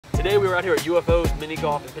Today we were out here at UFO's mini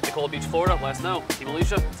golf in Pensacola Beach, Florida. Let us know. Team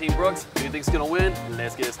Elisha, Team Brooks, who do you think's gonna win? And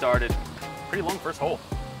let's get it started. Pretty long first hole.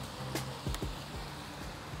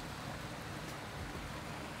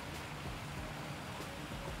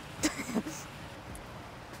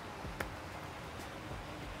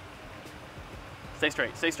 Stay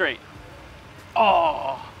straight, stay straight.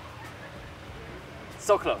 Oh,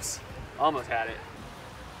 so close. Almost had it.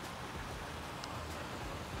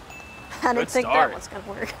 I didn't think that was gonna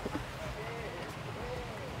work.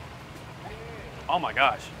 Oh my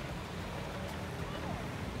gosh.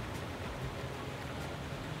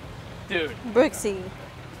 Dude. Brooksy.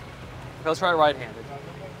 Let's try right-handed.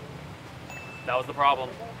 That was the problem.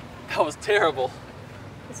 That was terrible.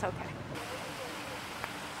 It's okay.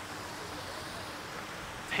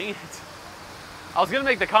 Dang it. I was gonna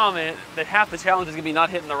make the comment that half the challenge is gonna be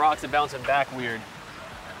not hitting the rocks and bouncing back weird.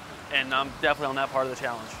 And I'm definitely on that part of the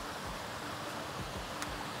challenge.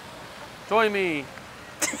 Join me.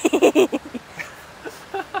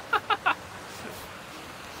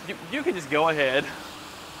 You can just go ahead.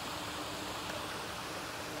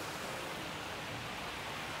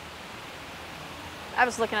 I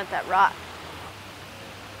was looking at that rock.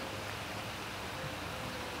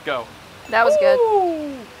 Go. That was good.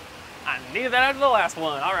 Ooh, I needed that after the last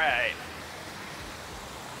one. All right.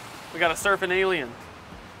 We got a surfing alien.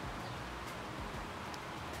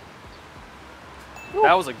 Ooh.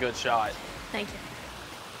 That was a good shot. Thank you.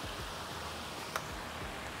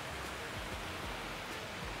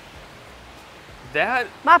 That,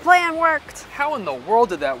 my plan worked. how in the world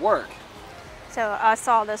did that work? So I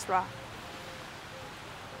saw this rock.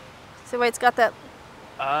 See the way it's got that?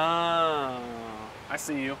 Oh, I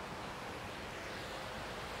see you.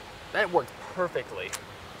 That worked perfectly.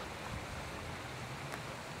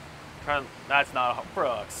 That's not a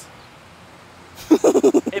Brooks.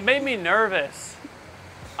 It made me nervous.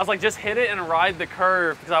 I was like, just hit it and ride the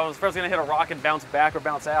curve because I was first gonna hit a rock and bounce back or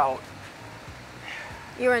bounce out.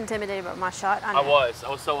 You were intimidated by my shot. I know. I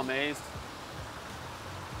was so amazed.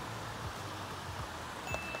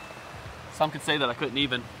 Some could say that I couldn't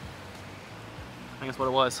even. I think that's what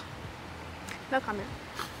it was. No comment.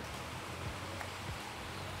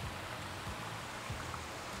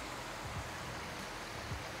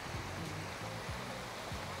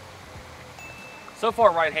 So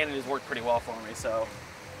far, right-handed has worked pretty well for me, so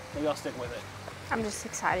maybe I'll stick with it. I'm just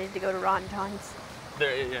excited to go to Ron John's.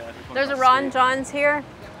 There's a Ron John's here,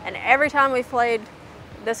 and every time we've played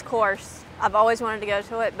this course, I've always wanted to go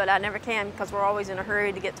to it, but I never can because we're always in a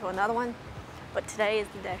hurry to get to another one. But today is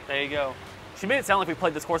the day. There you go. She made it sound like we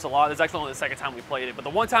played this course a lot. It's actually only the second time we played it, but the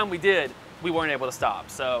one time we did, we weren't able to stop,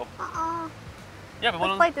 so. Yeah,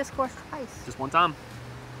 we played this course twice. Just one time.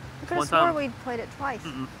 I could have swore we'd played it twice.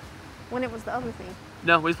 When it was the other thing.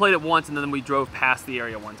 No, we played it once and then we drove past the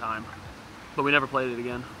area one time. But we never played it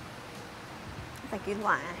again. I think you're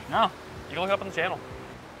lying. No, you can look up on the channel.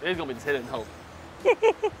 It is gonna be just hit it and hope.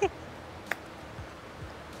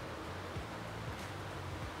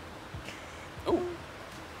 Ooh.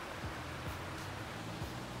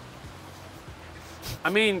 I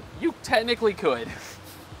mean, you technically could.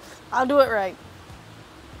 I'll do it right.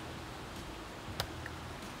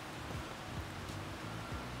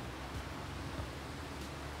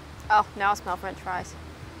 Oh, now I smell French fries.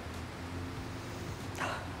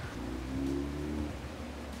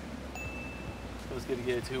 It was good to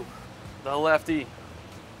get it to the lefty.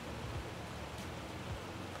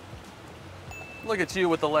 Look at you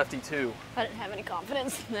with the lefty too. I didn't have any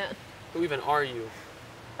confidence in that. Who even are you?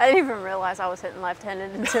 I didn't even realize I was hitting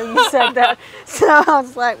left-handed until you said that. So I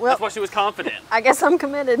was like, well. That's why she was confident. I guess I'm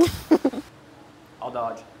committed. I'll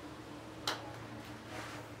dodge.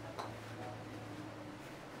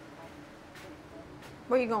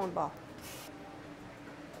 Where you going, ball?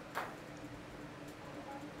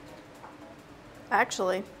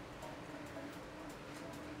 Actually,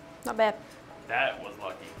 not bad. That was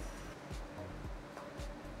lucky.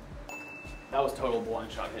 That was total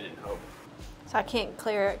blind shot, hit it and hope. So I can't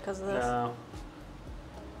clear it because of this? No.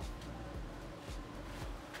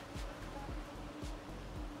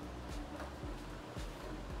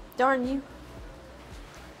 Darn you.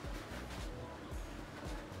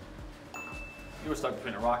 You were stuck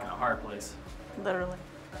between a rock and a hard place. Literally.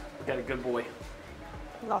 Got a good boy.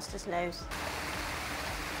 Lost his nose.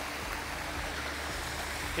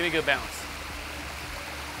 Give me a good bounce.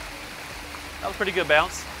 That was a pretty good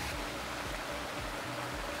bounce.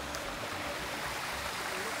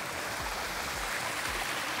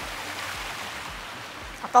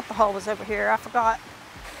 I thought the hole was over here. I forgot.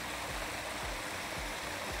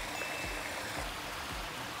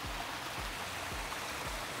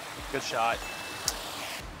 Good shot.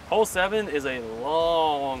 Hole 7 is a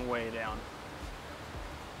long way down.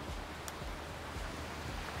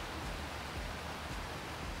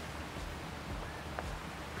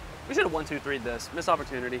 We should have 1, 2, 3'd this. Missed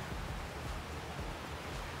opportunity.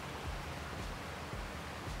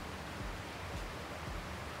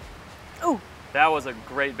 Ooh. That was a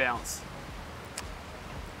great bounce.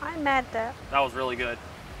 I'm mad at that. That was really good.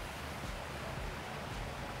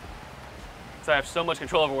 So I have so much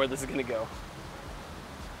control over where this is gonna go.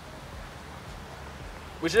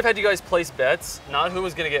 We should have had you guys place bets, not who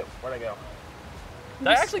was gonna get, where'd I go? Did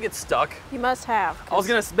I actually get stuck? You must have. I was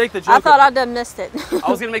gonna make the joke. I thought I'd done missed it. I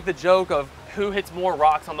was gonna make the joke of who hits more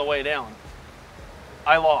rocks on the way down.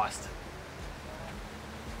 I lost.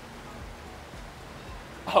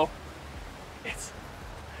 Oh, it's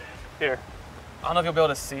here. I don't know if you'll be able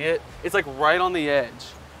to see it. It's like right on the edge.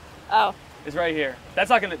 Oh. It's right here. That's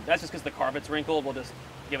not gonna. That's just because the carpet's wrinkled. We'll just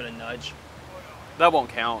give it a nudge. That won't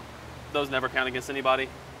count. Those never count against anybody.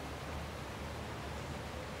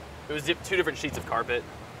 It was 2 different sheets of carpet.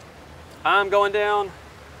 I'm going down.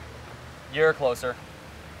 You're closer.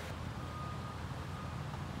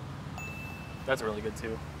 That's really good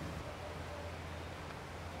too.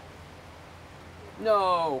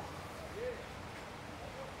 No.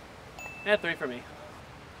 Yeah, 3 for me.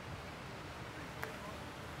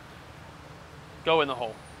 Go in the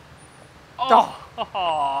hole.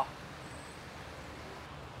 Oh.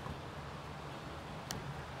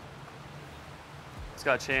 It's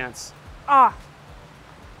got a chance. Ah.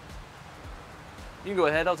 You can go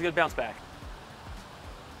ahead. That was a good bounce back.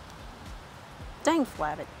 Dang,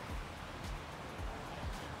 flatted.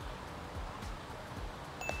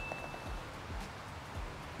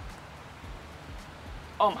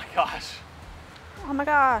 Oh my gosh. Oh my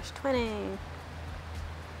gosh, 20.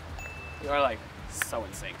 You are like so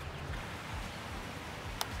in sync.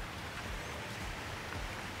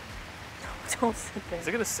 Don't sit there. Is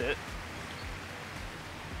it gonna sit?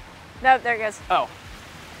 No, there it goes. Oh.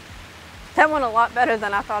 That went a lot better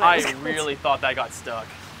than I thought it was. I really thought that got stuck.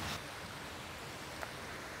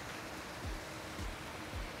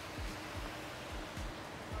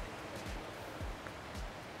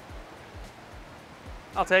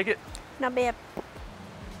 I'll take it. Not bad.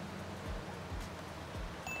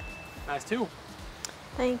 Nice 2.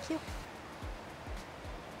 Thank you.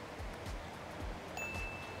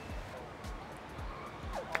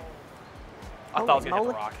 I thought I was gonna hit the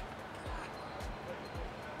moly. rock.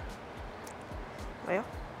 Well.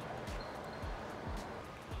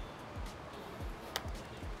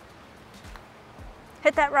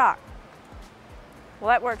 Hit that rock. Well,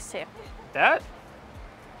 that works too. That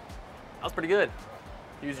was pretty good.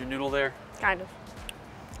 Use your noodle there. Kind of.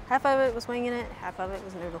 Half of it was winging it, half of it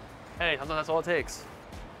was noodle. Hey, sometimes that's all it takes.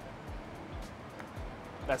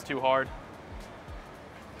 That's too hard.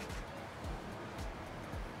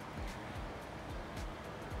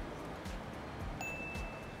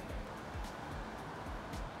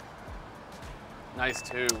 Nice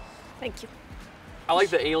 2. Thank you. I like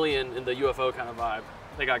the alien and the UFO kind of vibe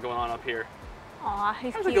they got going on up here. Aw,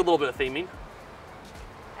 he's There's cute. like a little bit of theming.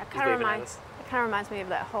 It kind of reminds me of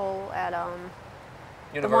that hole at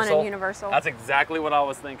Universal. the one in Universal. That's exactly what I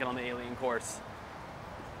was thinking on the alien course.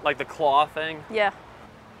 Like the claw thing. Yeah.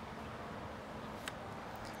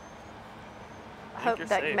 I think hope you're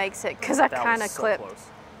that safe. makes it, because I That kind of was so clipped.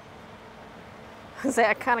 close.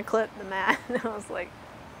 I kind of clipped the mat, and I was like,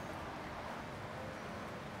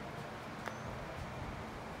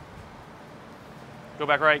 Go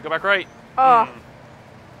back right, go back right. oh.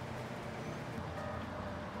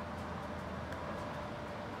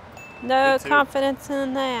 No Me too. confidence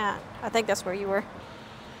in that. I think that's where you were.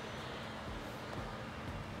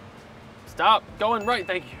 Stop, going right,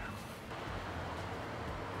 thank you.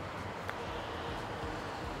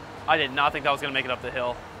 I did not think that was gonna make it up the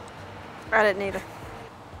hill. I didn't either.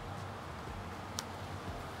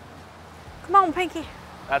 Come on, Pinky.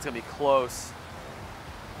 That's gonna be close.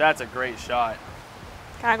 That's a great shot.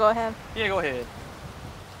 Can I go ahead? Yeah, go ahead.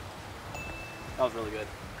 That was really good.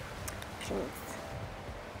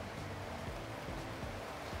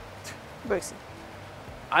 Brucey.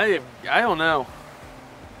 I don't know.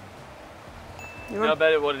 You You know, I were,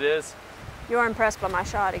 bet what it is. you were impressed by my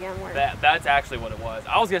shot again, weren't you? That's actually what it was.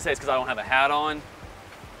 I was gonna say it's because I don't have a hat on.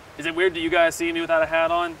 Is it weird that you guys see me without a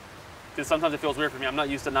hat on? Because sometimes it feels weird for me. I'm not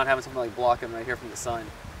used to not having something like blocking right here from the sun.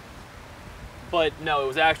 But no, it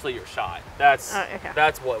was actually your shot. That's Oh, okay.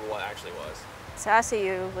 that's what actually was. So I see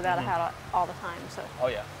you without a hat on all the time, so. Oh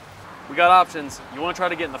yeah. We got options. You want to try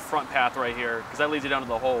to get in the front path right here because that leads you down to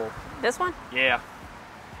the hole. This one? Yeah.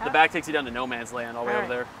 The How- back takes you down to no man's land all the way over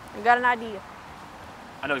there. You got an idea.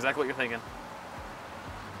 I know exactly what you're thinking.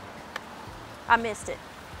 I missed it.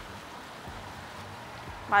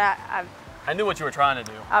 But I knew what you were trying to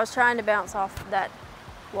do. I was trying to bounce off that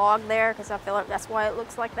log there because I feel like that's why it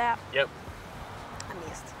looks like that. Yep. I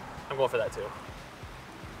missed. I'm going for that too.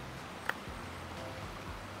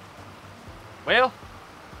 Well,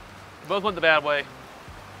 we both went the bad way.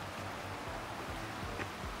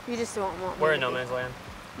 You just don't want me. We're in no man's land.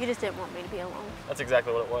 You just didn't want me to be alone. That's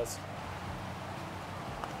exactly what it was.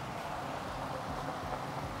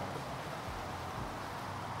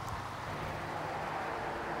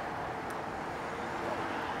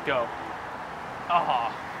 Go.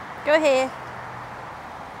 Ah. Go ahead.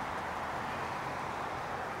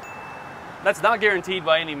 That's not guaranteed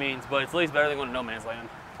by any means, but it's at least better than going to no man's land.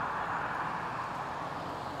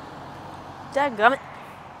 Dadgummit.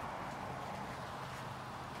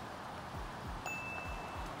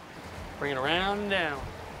 Bring it around and down.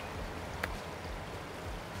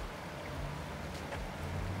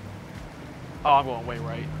 Oh, I'm going way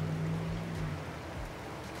right.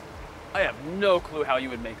 I have no clue how you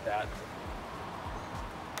would make that.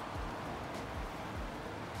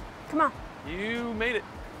 Come on. You made it.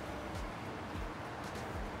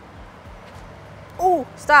 Oh,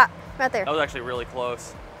 stop. Right there. That was actually really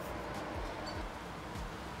close.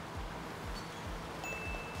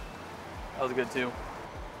 That was good too.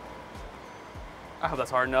 I hope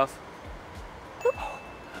that's hard enough.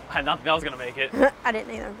 I had nothing else gonna make it. I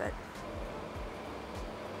didn't either, but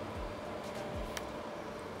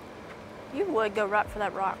you would go right for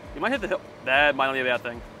that rock. You might hit the hill. That might not be a bad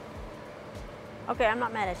thing. Okay, I'm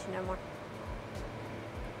not mad at you no more.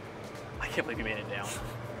 I can't believe you made it down.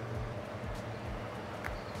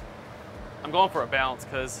 I'm going for a bounce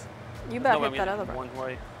because You better hit that other rock. one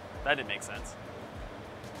way. That didn't make sense.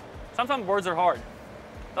 Sometimes words are hard.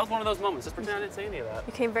 That was one of those moments. Just pretend I didn't say any of that.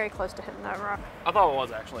 You came very close to hitting that rock. I thought it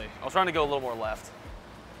was actually. I was trying to go a little more left.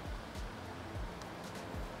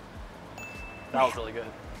 That was really good.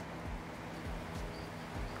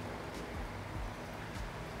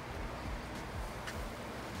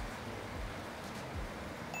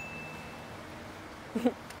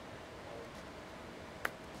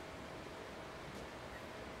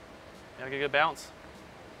 Gotta get a good bounce.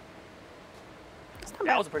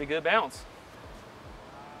 That was a pretty good bounce.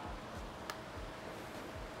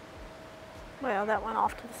 Well, that went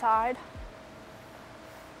off to the side.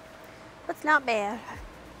 That's not bad.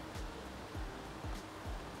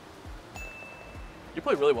 You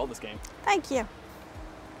played really well this game. Thank you.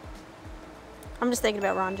 I'm just thinking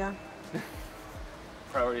about Ron John.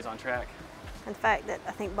 Priorities on track. And the fact that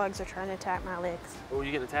I think bugs are trying to attack my legs. Oh,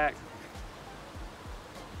 you get attacked.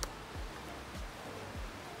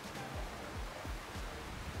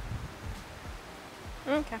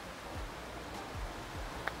 Okay.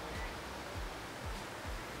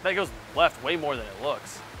 That goes left way more than it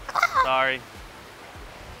looks. Sorry.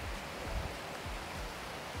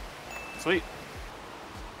 Sweet.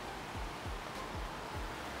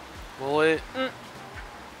 Bullet.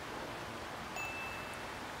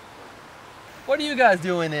 What are you guys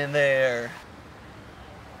doing in there?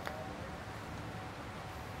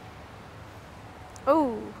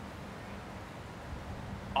 Oh.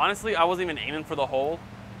 Honestly, I wasn't even aiming for the hole.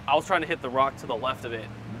 I was trying to hit the rock to the left of it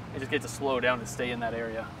and just get to slow down and stay in that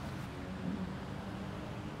area.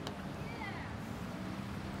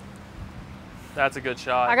 That's a good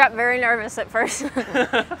shot. I got very nervous at first.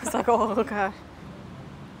 I was like, oh, God.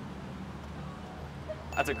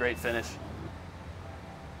 That's a great finish.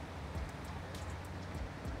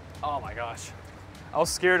 Oh my gosh. I was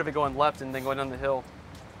scared of it going left and then going down the hill.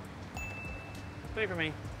 Wait for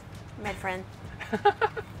me. Made friend.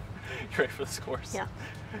 You ready for the scores? Yeah.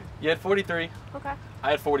 You had 43. Okay.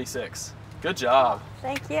 I had 46. Good job.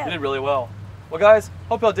 Thank you. You did really well. Well guys,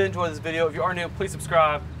 hope y'all did enjoy this video. If you are new, please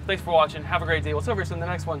subscribe. Thanks for watching. Have a great day. We'll see you soon in the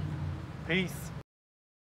next one. Peace.